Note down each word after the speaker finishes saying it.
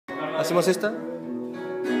¿Hacemos esta?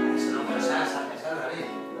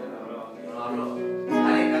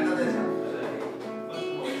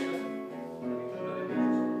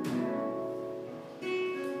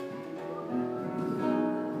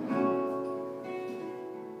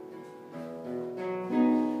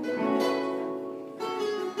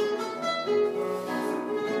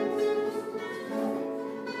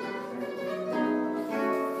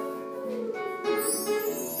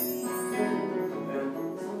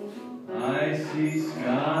 I see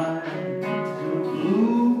skies of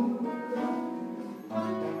blue,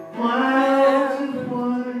 miles of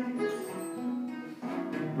white,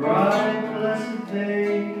 bright blessed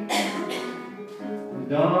day,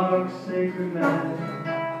 dark sacred night,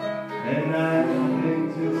 and I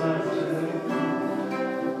think to myself,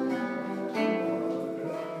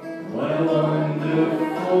 what a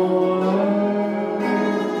wonderful world.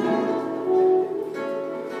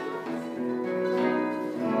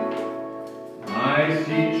 I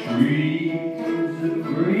see trees of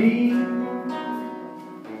green,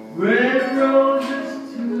 red roses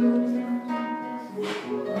too.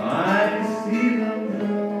 I see them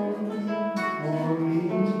bloom for me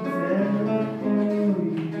and for you,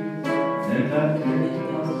 and I think to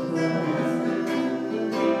myself,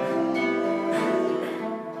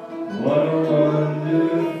 what a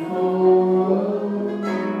wonderful world.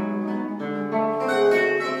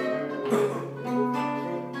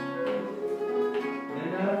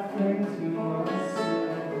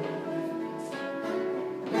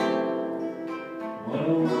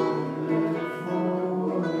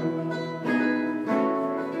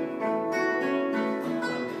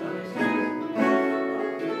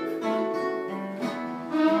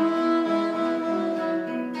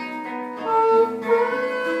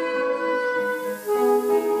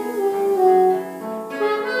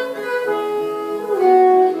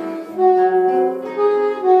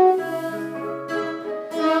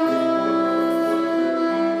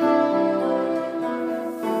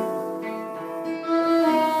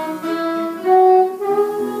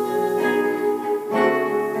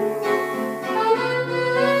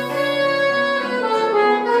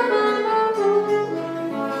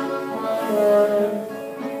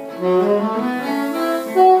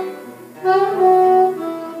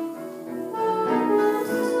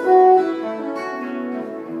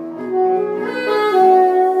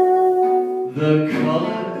 The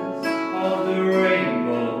colors of the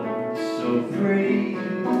rainbow, so pretty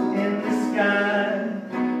in the sky,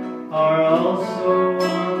 are also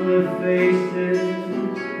on the faces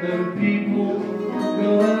of people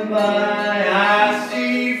going by. I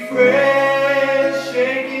see friends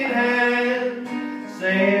shaking hands,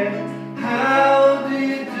 saying, how do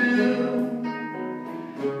you do?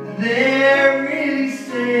 They're really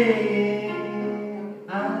saying,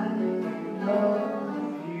 I love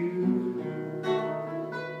you.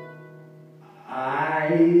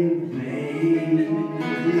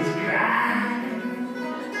 Babies cry,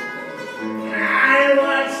 I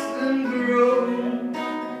watch them grow.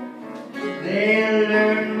 They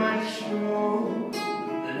learn much more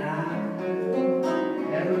than I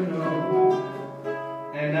ever know.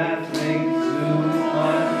 And I think to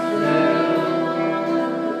myself,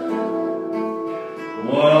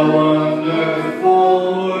 what a wonderful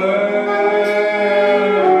world.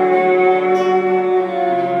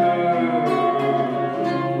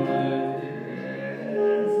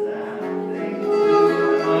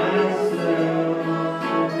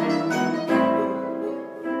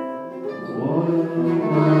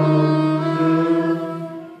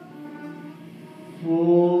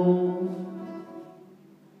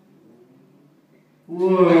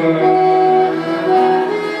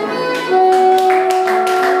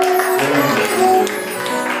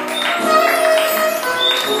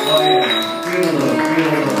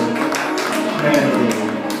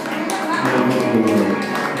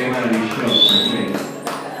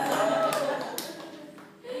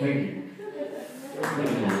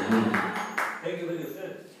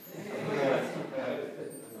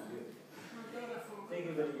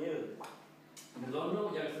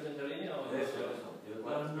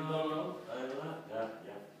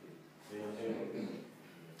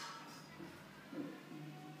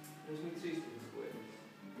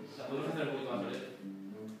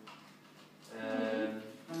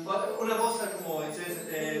 Una bossa como en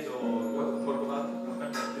 6/7 o corto más.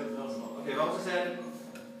 Ok, vamos a hacer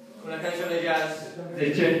una canción de jazz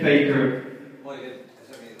de Chet Baker. Muy bien,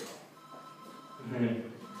 ese mismo.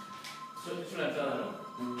 Es una entrada, ¿no?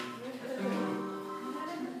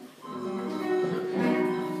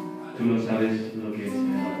 Tú no sabes lo que es el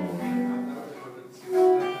amor.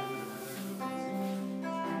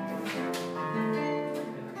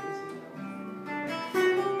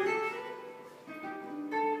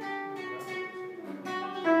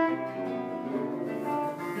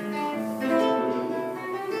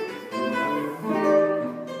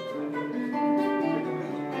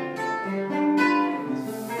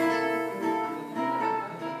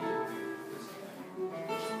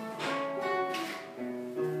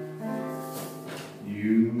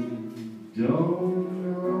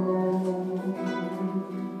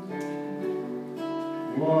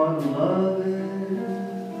 what love is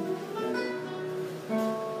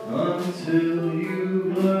until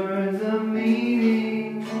you learn the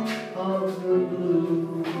meaning of the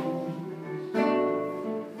blues,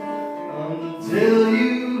 until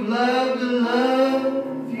you love the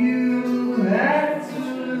love you had to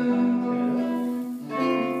lose.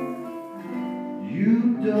 You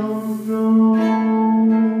don't know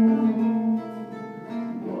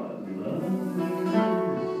what love is.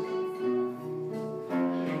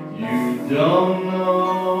 You don't know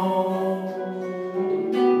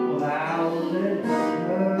how it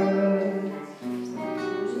hurts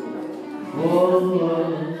for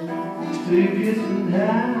love to kiss and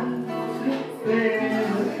have to bear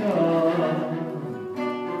the cost,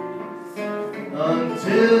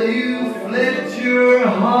 until you flipped your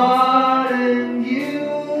heart and you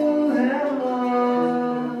have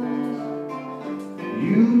lost.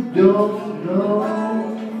 You don't know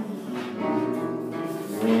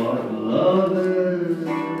what love is.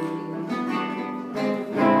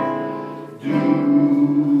 Do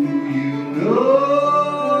you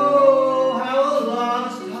know how a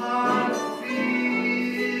lost heart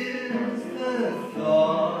feels? The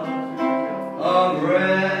thought of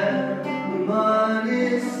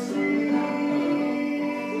reminiscing,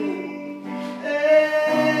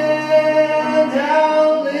 and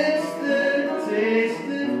how lips that taste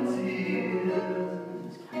the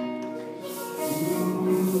tears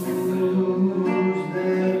lose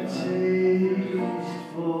their taste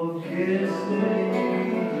for kissing.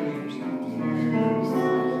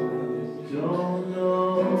 Don't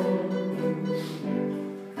know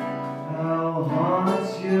how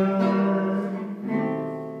hearts yearn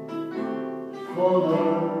for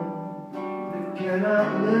love that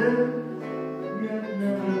cannot live yet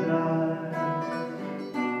never die,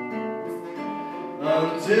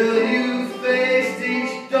 until you faced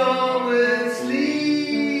each dawn with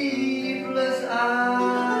sleepless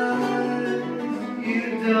eyes. You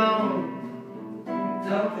don't know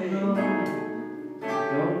what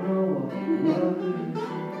love is.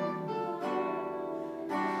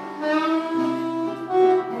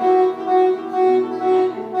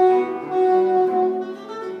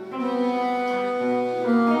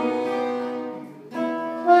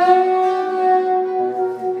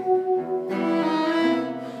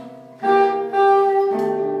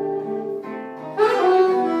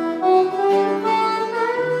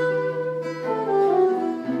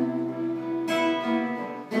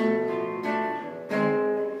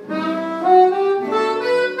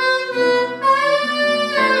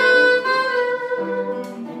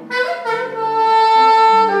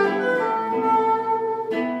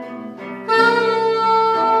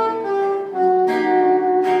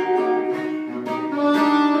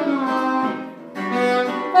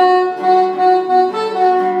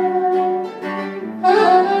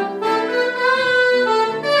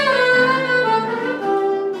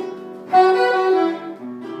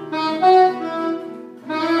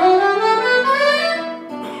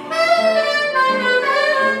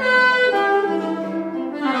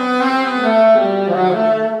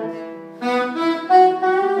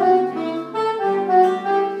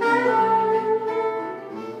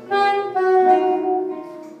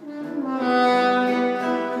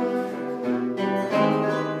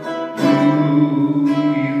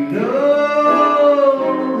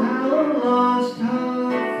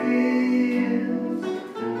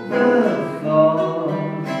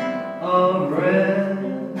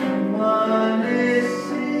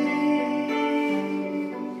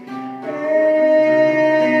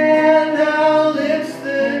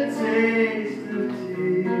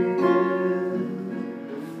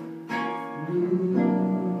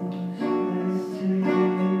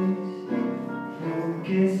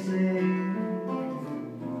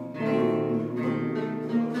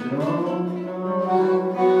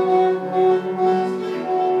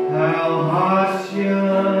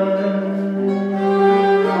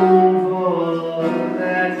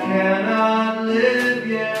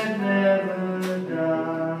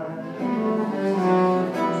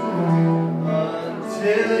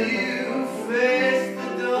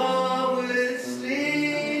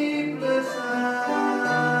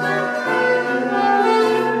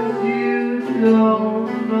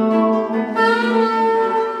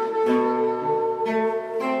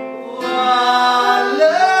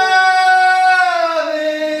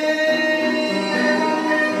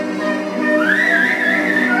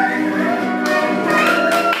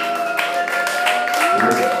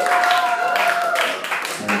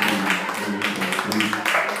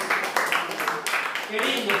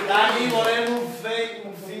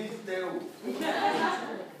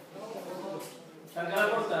 Carga la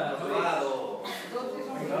portada.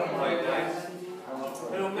 Quiet Nights.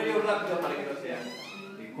 Pero un medio rápido para que no sea.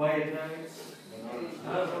 The Quiet Nights.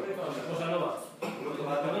 Cosa nova.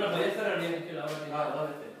 Perdona, podías cerrar bien que la hora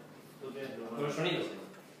tiene. Con los sonidos.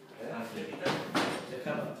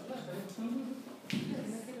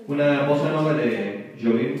 Una bossa nova de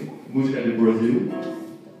Jovim, música de Brasil.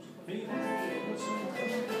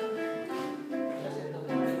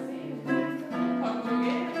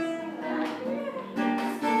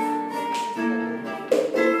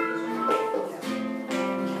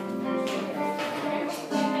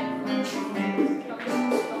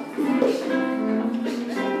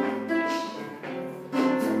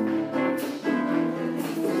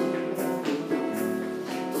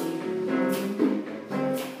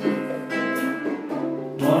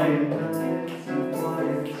 Quiet nights and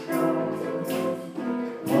quiet stars,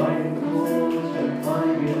 quiet chords and my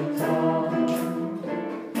guitar,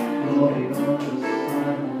 floating on the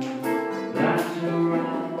silence that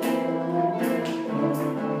surrounds us.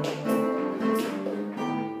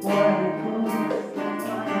 Quiet chords that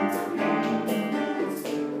quiet dreams,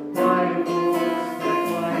 quiet chords that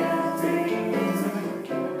quiet dreams,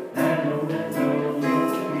 and no window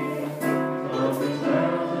looking from the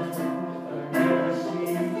mountains.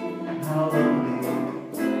 How lonely,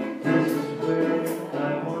 this is where I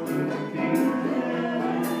want to be.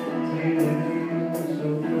 Feeling you so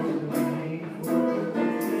close to me,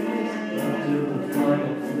 until the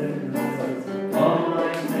final flicker of my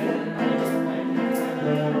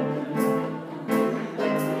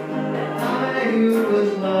I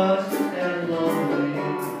was lost and lonely,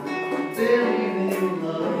 believing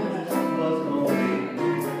love was only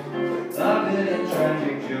a bit of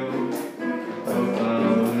tragic joke.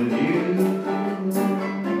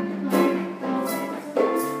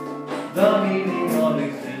 The meaning of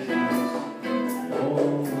existence,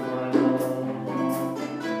 oh my love.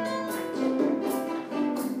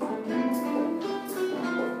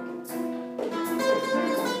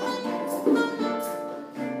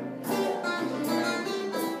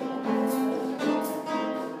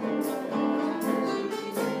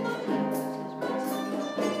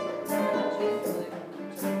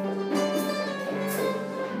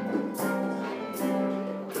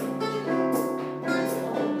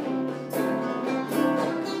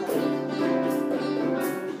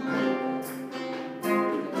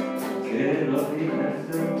 Quero viver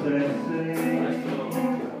sempre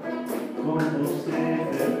com você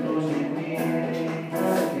perto de mim,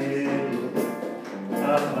 quero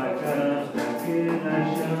apagar aquela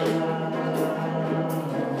chama.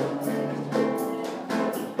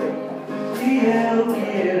 Se eu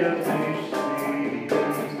quero triste,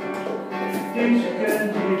 diz que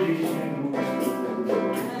dirigindo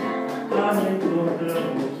a me encontrar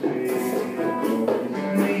você com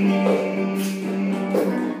mim.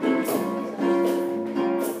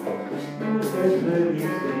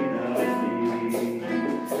 Feliz